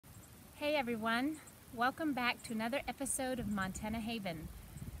Hey everyone, welcome back to another episode of Montana Haven.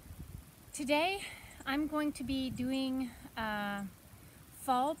 Today I'm going to be doing a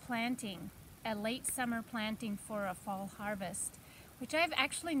fall planting, a late summer planting for a fall harvest, which I've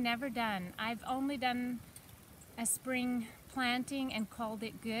actually never done. I've only done a spring planting and called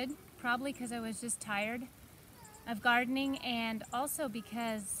it good, probably because I was just tired of gardening and also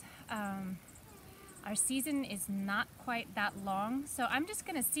because our season is not quite that long, so I'm just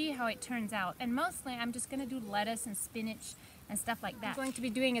going to see how it turns out. And mostly I'm just going to do lettuce and spinach and stuff like that. I'm going to be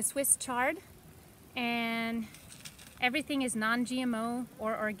doing a Swiss chard, and everything is non-GMO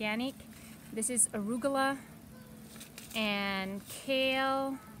or organic. This is arugula and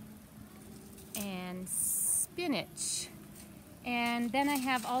kale and spinach. And then I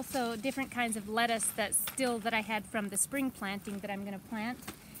have also different kinds of lettuce that I had from the spring planting that I'm going to plant.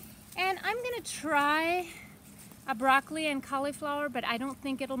 And I'm going to try a broccoli and cauliflower, but I don't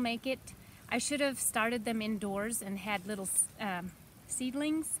think it'll make it. I should have started them indoors and had little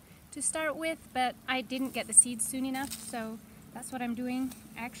seedlings to start with, but I didn't get the seeds soon enough, so that's what I'm doing.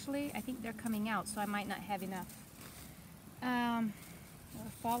 Actually, I think they're coming out, so I might not have enough. They're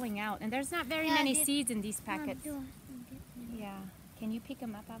falling out, and there's not very many seeds in these packets. Yeah, can you pick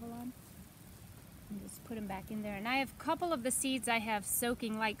them up, Avalon? And just put them back in there. And I have a couple of the seeds I have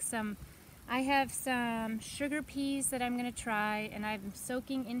soaking, I have some sugar peas that I'm going to try, and I'm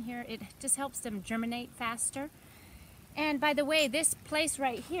soaking in here. It just helps them germinate faster. And by the way, this place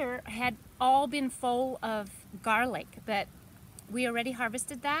right here had all been full of garlic, but we already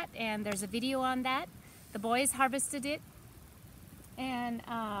harvested that, and there's a video on that. The boys harvested it. And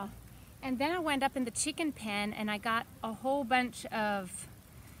then I went up in the chicken pen and I got a whole bunch of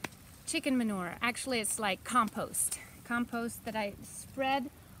chicken manure. Actually, it's like compost that I spread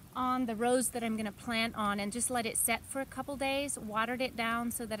on the rows that I'm going to plant on and just let it set for a couple days. Watered it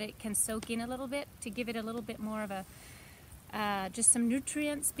down so that it can soak in a little bit to give it a little bit more of a just some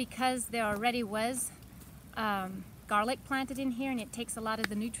nutrients, because there already was garlic planted in here and it takes a lot of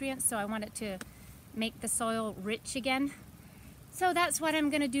the nutrients, so I want it to make the soil rich again. So that's what I'm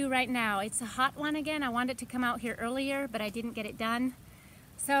going to do right now. It's a hot one again. I wanted to come out here earlier, but I didn't get it done.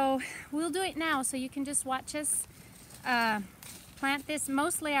 So we'll do it now, so you can just watch us plant this.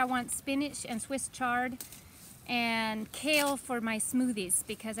 Mostly I want spinach and Swiss chard and kale for my smoothies,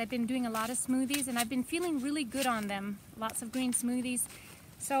 because I've been doing a lot of smoothies and I've been feeling really good on them. Lots of green smoothies.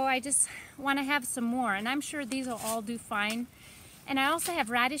 So I just want to have some more, and I'm sure these will all do fine. And I also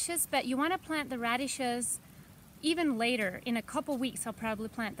have radishes, but you want to plant the radishes even later. In a couple weeks I'll probably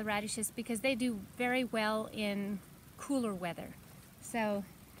plant the radishes because they do very well in cooler weather. So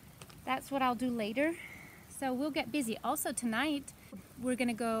that's what I'll do later. So we'll get busy. Also tonight we're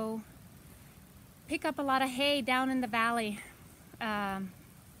gonna go pick up a lot of hay down in the valley.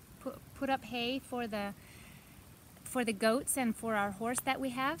 Put up hay for the goats and for our horse that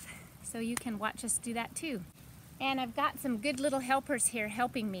we have. So you can watch us do that too. And I've got some good little helpers here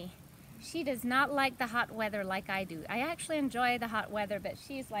helping me. She does not like the hot weather like I do. I actually enjoy the hot weather, but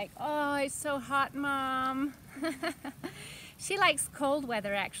she's like, oh, it's so hot, Mom. She likes cold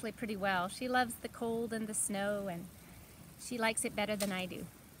weather actually pretty well. She loves the cold and the snow, and she likes it better than I do.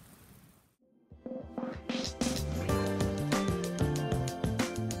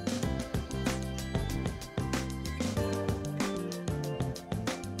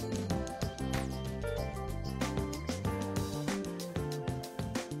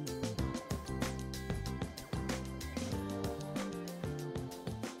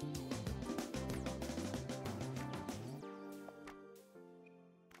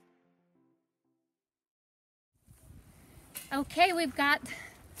 Okay, we've got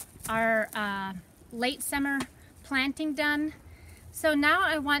our late summer planting done. So now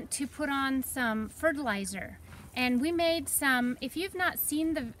I want to put on some fertilizer. And we made some, if you've not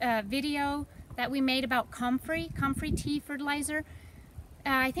seen the video that we made about comfrey tea fertilizer,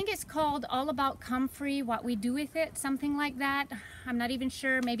 I think it's called All About Comfrey, What We Do With It, something like that. I'm not even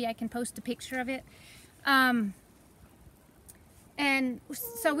sure, maybe I can post a picture of it. And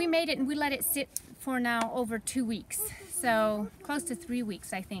so we made it and we let it sit for now over 2 weeks. So close to 3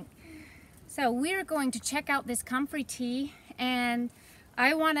 weeks, I think. So we're going to check out this comfrey tea, and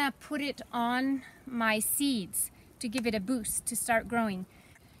I want to put it on my seeds to give it a boost to start growing.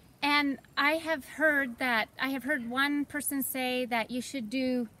 And I have heard one person say that you should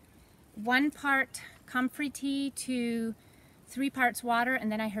do 1 part comfrey tea to 3 parts water,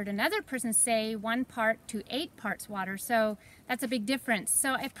 and then I heard another person say 1 part to 8 parts water. So that's a big difference.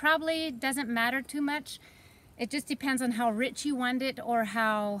 So it probably doesn't matter too much. It just depends on how rich you want it or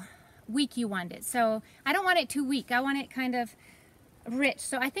how weak you want it. So I don't want it too weak. I want it kind of rich.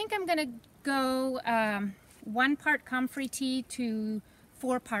 So I think I'm gonna go 1 part comfrey tea to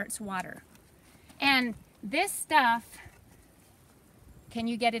 4 parts water. And this stuff, can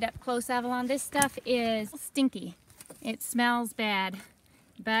you get it up close, Avalon? This stuff is stinky. It smells bad,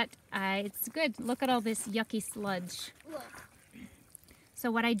 but it's good. Look at all this yucky sludge.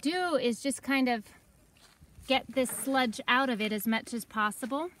 So what I do is just kind of get this sludge out of it as much as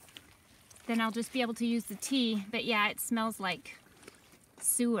possible. Then I'll just be able to use the tea. But yeah, it smells like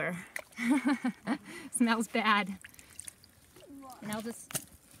sewer. Smells bad. And I'll just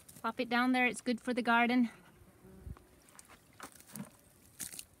plop it down there. It's good for the garden.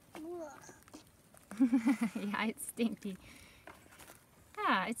 Yeah, it's stinky.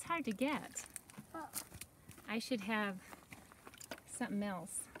 Ah, it's hard to get. I should have something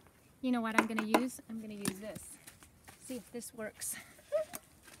else. You know what I'm going to use? I'm going to use this. See if this works.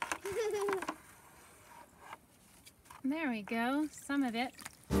 There we go, some of it.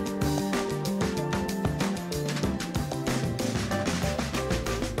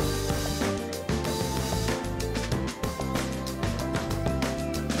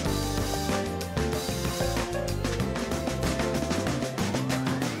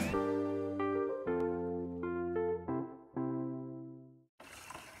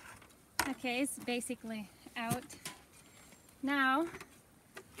 Okay, it's basically out. Now,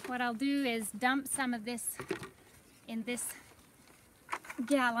 what I'll do is dump some of this in this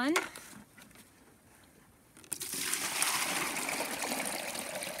gallon.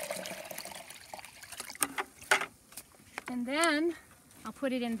 And then I'll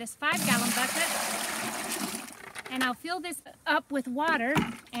put it in this 5-gallon bucket. And I'll fill this up with water,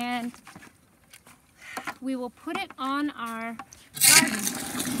 and we will put it on our garden.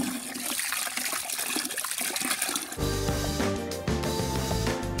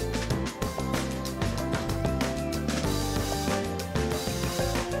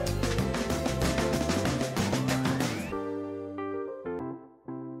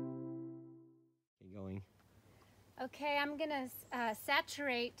 Okay, I'm gonna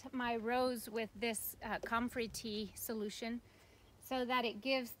saturate my rows with this comfrey tea solution so that it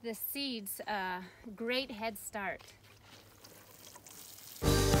gives the seeds a great head start.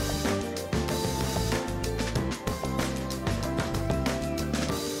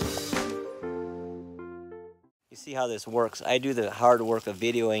 You see how this works. I do the hard work of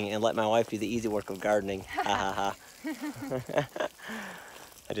videoing and let my wife do the easy work of gardening. Ha ha ha.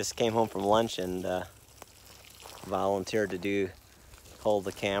 I just came home from lunch and volunteered to hold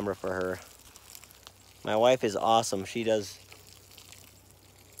the camera for her. My wife is awesome. She does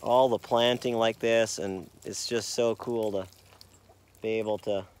all the planting like this, and it's just so cool to be able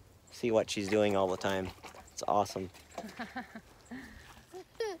to see what she's doing all the time. It's awesome.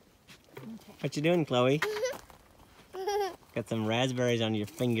 What you doing, Chloe? Got some raspberries on your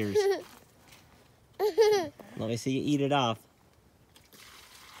fingers. Let me see you eat it off.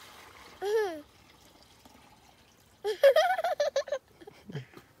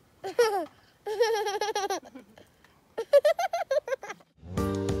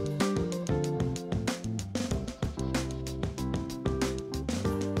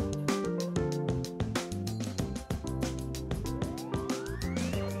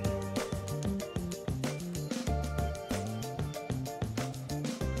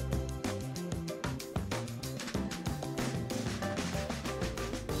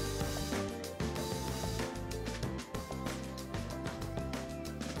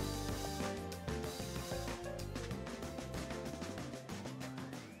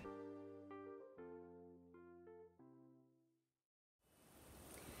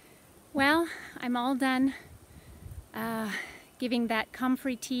 Well, I'm all done giving that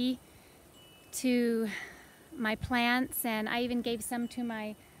comfrey tea to my plants, and I even gave some to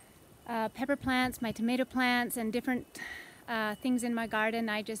my pepper plants, my tomato plants, and different things in my garden.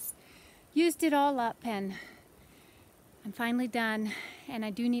 I just used it all up, and I'm finally done, and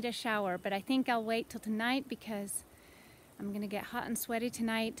I do need a shower, but I think I'll wait till tonight because I'm gonna get hot and sweaty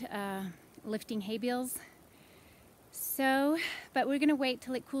tonight lifting hay bales. So, but we're gonna wait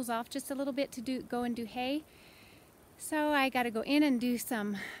till it cools off just a little bit to go and do hay. So I gotta go in and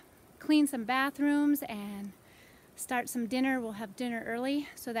clean some bathrooms and start some dinner. We'll have dinner early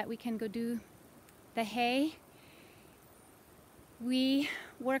so that we can go do the hay. We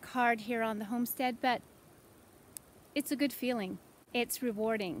work hard here on the homestead, but it's a good feeling. It's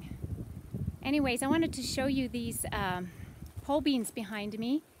rewarding. Anyways, I wanted to show you these pole beans behind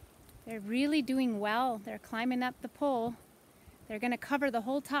me. They're really doing well. They're climbing up the pole. They're gonna cover the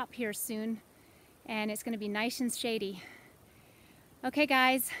whole top here soon, and it's gonna be nice and shady. Okay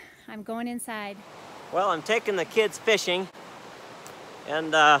guys, I'm going inside. Well, I'm taking the kids fishing.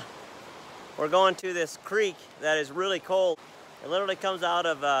 And we're going to this creek that is really cold. It literally comes out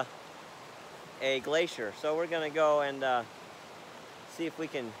of a glacier. So we're gonna go and see if we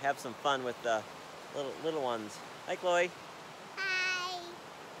can have some fun with the little ones. Hi, Chloe. Hi.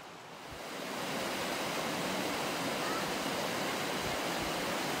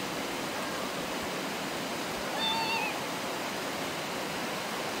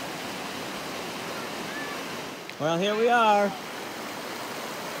 Well, here we are.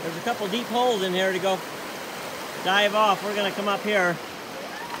 There's a couple deep holes in here to go dive off. We're gonna come up here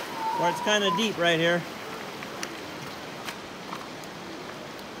where it's kind of deep right here.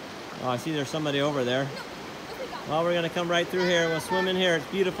 Oh, I see there's somebody over there. Well, we're gonna come right through here. We'll swim in here. It's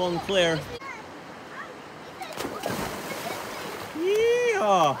beautiful and clear.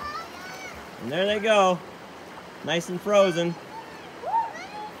 Yeehaw! And there they go. Nice and frozen.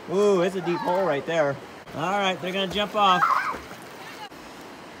 Ooh, it's a deep hole right there. All right, they're gonna jump off.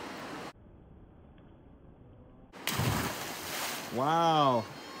 Wow,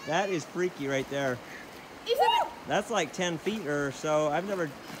 that is freaky right there. That's like 10 feet or so. It's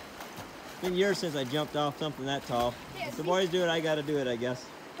been years since I jumped off something that tall. If the boys do it, I gotta do it, I guess.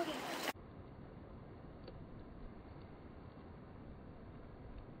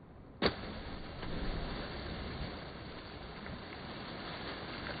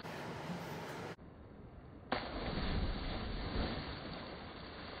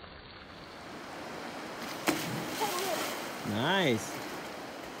 Nice.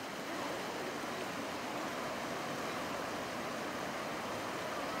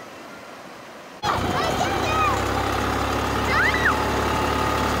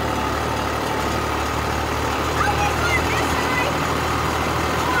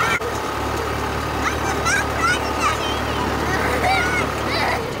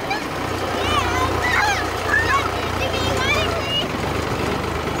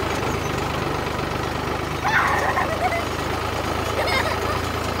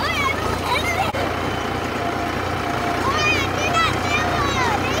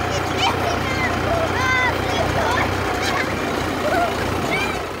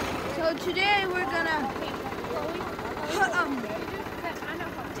 Today we're gonna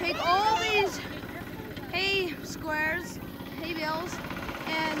take all these hay squares, hay bales,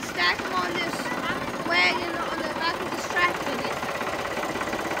 and stack them on this wagon on the back of this tractor.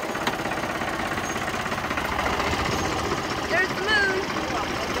 There's the moon.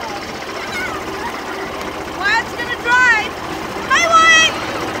 Wyatt's gonna drive. Hi, Wyatt!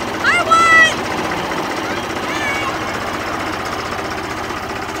 Hi, Wyatt!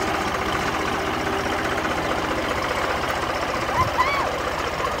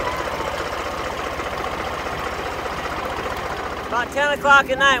 About 10 o'clock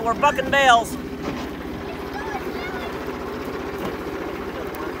at night, we're bucking Bales.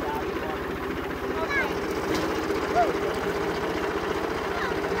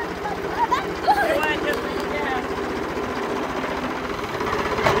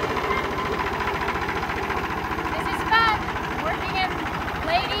 This is fun. Working in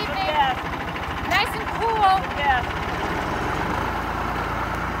late evening. Nice and cool.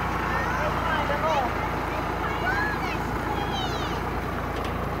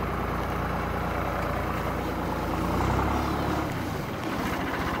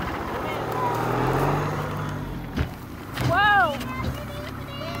 Whoa!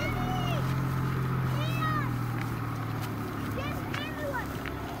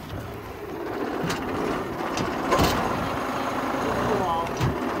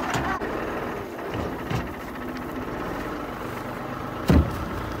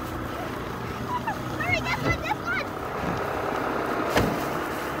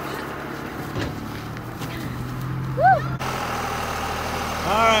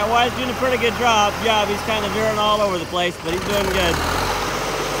 All right, Wyatt's doing a pretty good job. He's kind of veering all over the place, but he's doing good.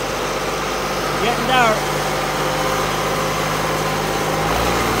 Getting dark.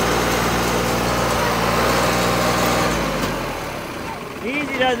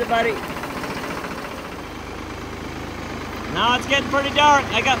 Easy does it, buddy. Now it's getting pretty dark.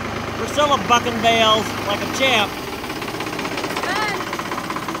 I got Priscilla bucking Bales like a champ.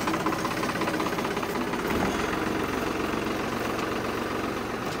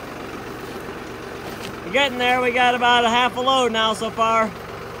 Getting there. We got about a half a load now so far.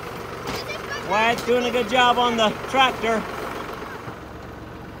 Wyatt's doing a good job on the tractor.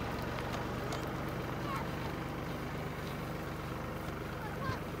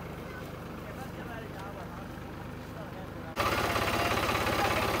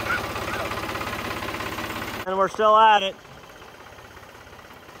 And we're still at it.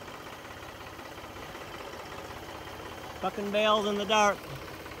 Bucking bales in the dark.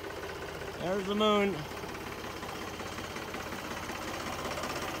 There's the moon.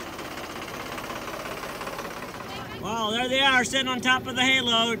 Wow, there they are, sitting on top of the hay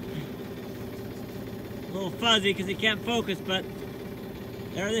load. A little fuzzy because he can't focus, but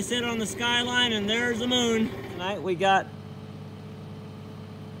there they sit on the skyline, and there's the moon. Tonight we got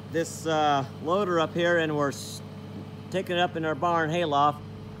this loader up here, and we're taking it up in our barn hayloft.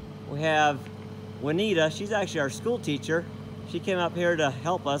 We have Juanita, she's actually our school teacher. She came up here to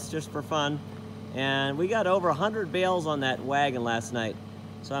help us just for fun. And we got over 100 bales on that wagon last night.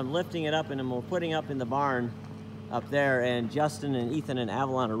 So I'm lifting it up and we're putting up in the barn up there, and Justin and Ethan and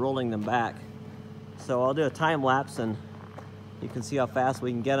Avalon are rolling them back. So I'll do a time lapse and you can see how fast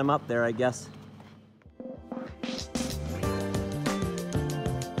we can get them up there, I guess.